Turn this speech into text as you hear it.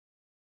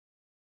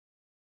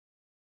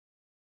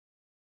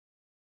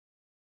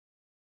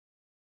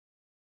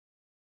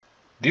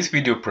This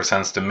video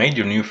presents the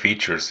major new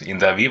features in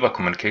the AVEVA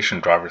Communication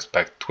Drivers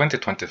Pack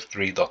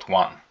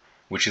 2023.1,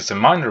 which is a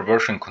minor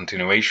version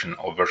continuation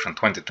of version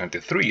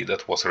 2023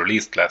 that was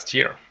released last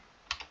year.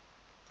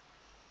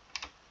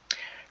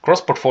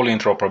 Cross-portfolio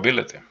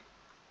interoperability.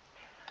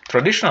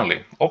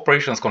 Traditionally,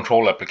 operations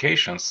control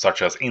applications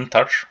such as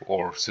InTouch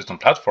or System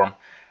Platform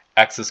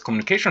access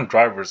communication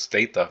drivers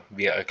data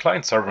via a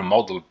client-server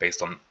model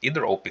based on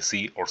either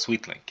OPC or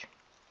SweetLink.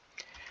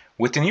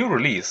 With the new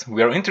release,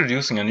 we are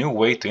introducing a new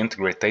way to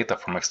integrate data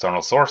from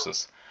external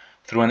sources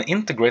through an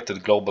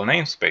integrated global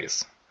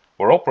namespace,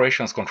 where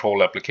operations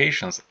control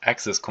applications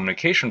access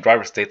communication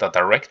drivers data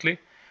directly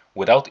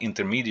without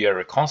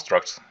intermediary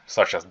constructs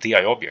such as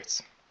DI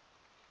objects.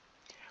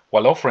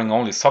 While offering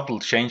only subtle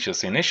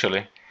changes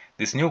initially,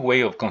 this new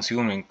way of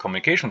consuming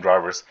communication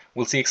drivers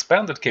will see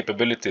expanded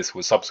capabilities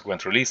with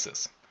subsequent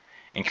releases,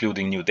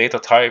 including new data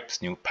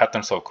types, new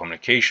patterns of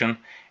communication,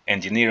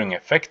 engineering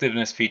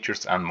effectiveness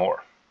features, and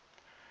more.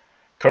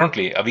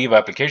 Currently, AVEVA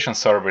Application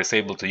Server is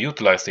able to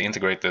utilize the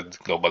integrated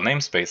global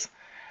namespace,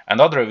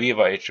 and other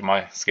AVEVA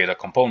HMI SCADA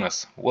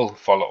components will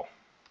follow.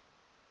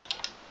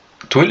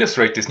 To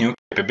illustrate this new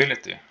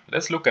capability,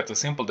 let's look at a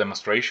simple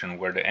demonstration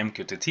where the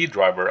MQTT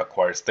driver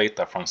acquires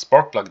data from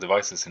spark plug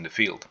devices in the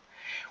field.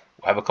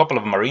 We have a couple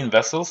of marine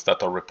vessels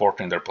that are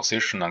reporting their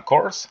position and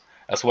course,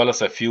 as well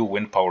as a few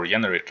wind power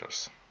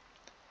generators.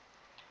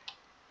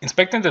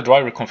 Inspecting the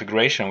driver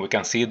configuration, we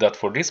can see that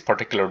for this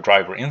particular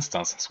driver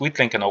instance,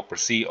 SweetLink and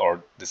OPC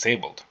are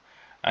disabled,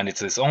 and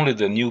it is only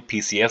the new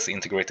PCS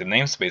integrated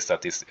namespace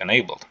that is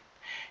enabled.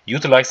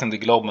 Utilizing the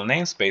global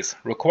namespace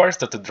requires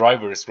that the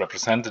driver is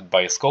represented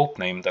by a scope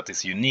name that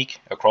is unique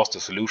across the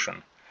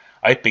solution.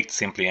 I picked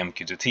simply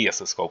MQTT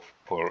as a scope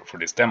for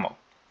this demo.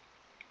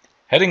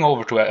 Heading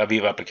over to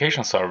AVEVA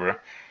Application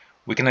Server,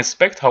 we can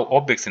inspect how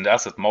objects in the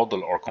asset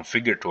model are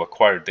configured to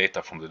acquire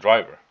data from the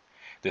driver.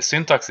 The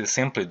syntax is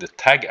simply the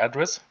tag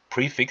address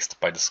prefixed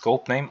by the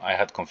scope name I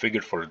had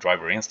configured for the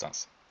driver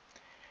instance.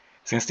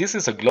 Since this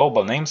is a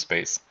global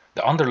namespace,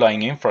 the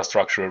underlying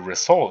infrastructure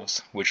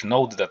resolves which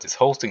node that is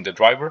hosting the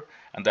driver,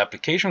 and the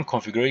application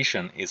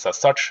configuration is as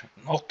such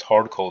not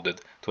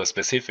hard-coded to a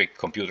specific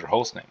computer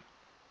hostname.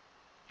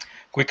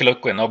 Quick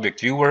look in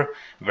Object Viewer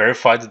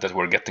verified that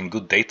we're getting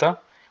good data.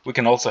 We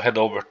can also head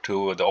over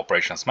to the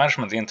Operations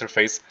Management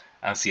interface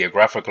and see a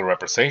graphical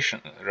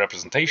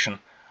representation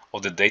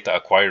of the data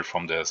acquired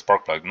from the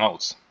Sparkplug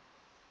nodes.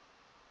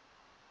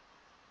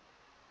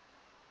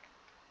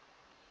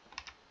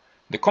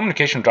 The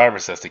Communication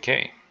Drivers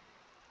SDK.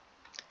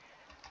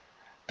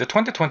 The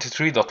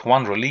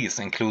 2023.1 release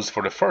includes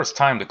for the first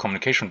time the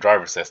Communication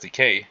Drivers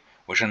SDK,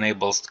 which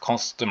enables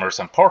customers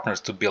and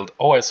partners to build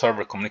OS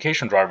server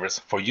communication drivers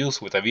for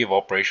use with AVEVA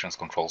Operations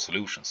Control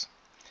solutions.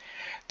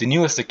 The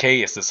new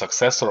SDK is the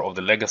successor of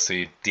the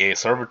legacy DA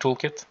server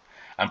toolkit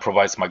and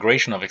provides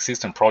migration of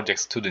existing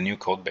projects to the new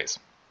codebase.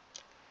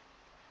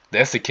 The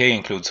SDK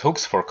includes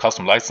hooks for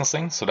custom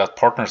licensing so that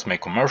partners may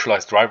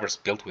commercialize drivers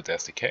built with the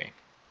SDK. To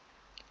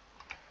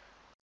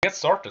get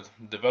started,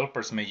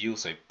 developers may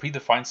use a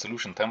predefined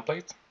solution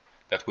template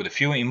that with a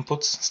few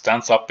inputs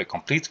stands up a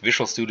complete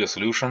Visual Studio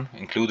solution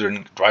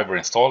including driver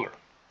installer.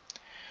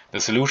 The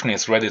solution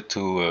is ready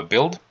to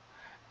build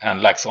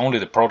and lacks only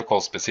the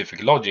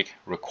protocol-specific logic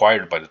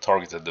required by the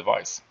targeted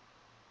device.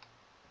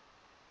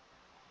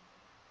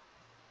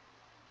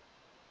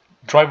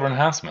 Driver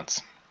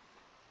enhancements.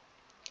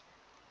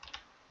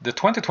 The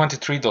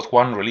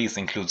 2023.1 release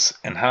includes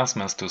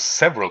enhancements to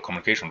several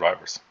communication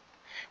drivers.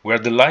 We are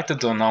delighted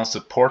to announce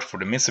support for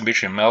the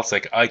Mitsubishi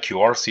Melsec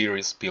IQR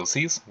series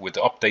PLCs with the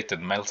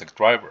updated Melsec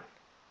driver.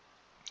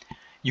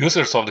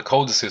 Users of the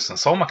Codesys and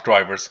SOMAC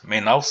drivers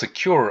may now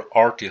secure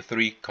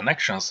RT3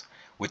 connections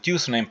with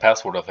username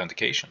password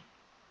authentication.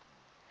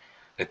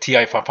 The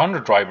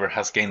TI500 driver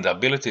has gained the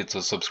ability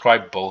to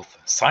subscribe both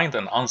signed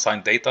and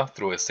unsigned data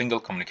through a single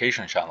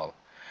communication channel,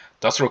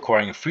 thus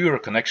requiring fewer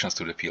connections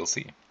to the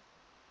PLC.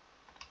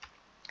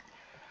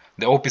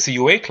 The OPC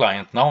UA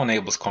client now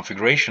enables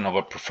configuration of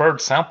a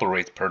preferred sample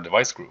rate per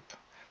device group.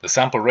 The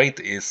sample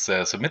rate is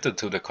submitted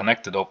to the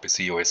connected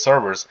OPC UA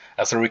servers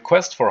as a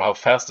request for how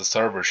fast the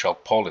server shall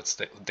poll its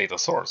data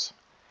source.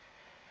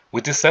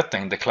 With this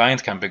setting, the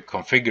client can be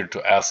configured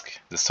to ask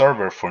the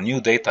server for new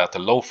data at a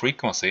low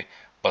frequency,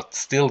 but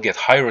still get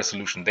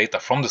high-resolution data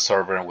from the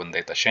server when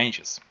data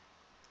changes.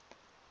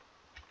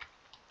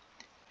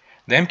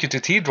 The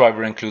MQTT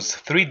driver includes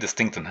three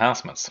distinct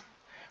enhancements.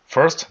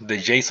 First, the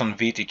JSON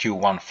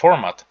VTQ1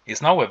 format is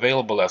now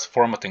available as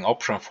formatting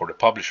option for the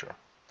publisher.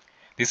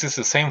 This is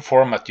the same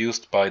format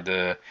used by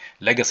the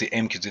legacy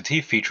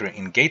MQTT feature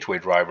in Gateway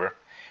driver,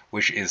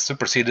 which is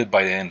superseded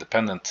by the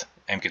independent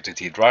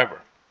MQTT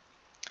driver.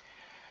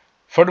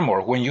 Furthermore,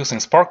 when using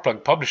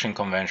Sparkplug publishing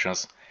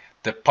conventions,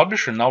 the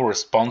publisher now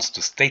responds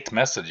to state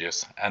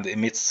messages and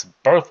emits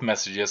birth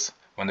messages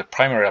when the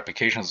primary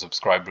application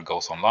subscriber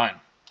goes online.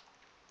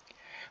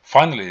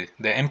 Finally,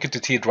 the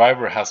MQTT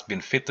driver has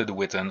been fitted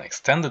with an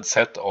extended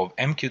set of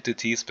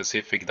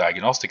MQTT-specific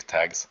diagnostic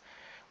tags,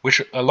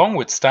 which along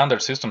with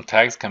standard system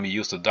tags can be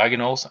used to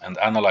diagnose and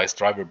analyze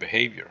driver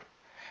behavior.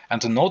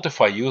 and to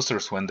notify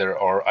users when there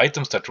are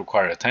items that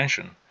require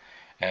attention.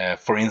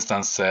 For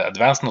instance,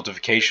 advanced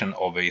notification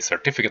of a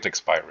certificate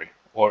expiry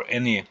or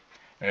any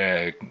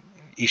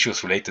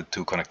issues related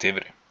to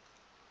connectivity.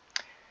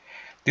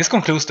 This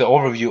concludes the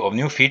overview of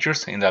new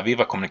features in the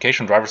AVEVA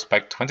Communication Drivers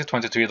Pack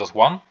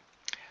 2023.1.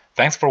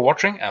 Thanks for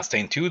watching and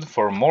stay tuned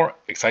for more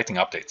exciting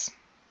updates.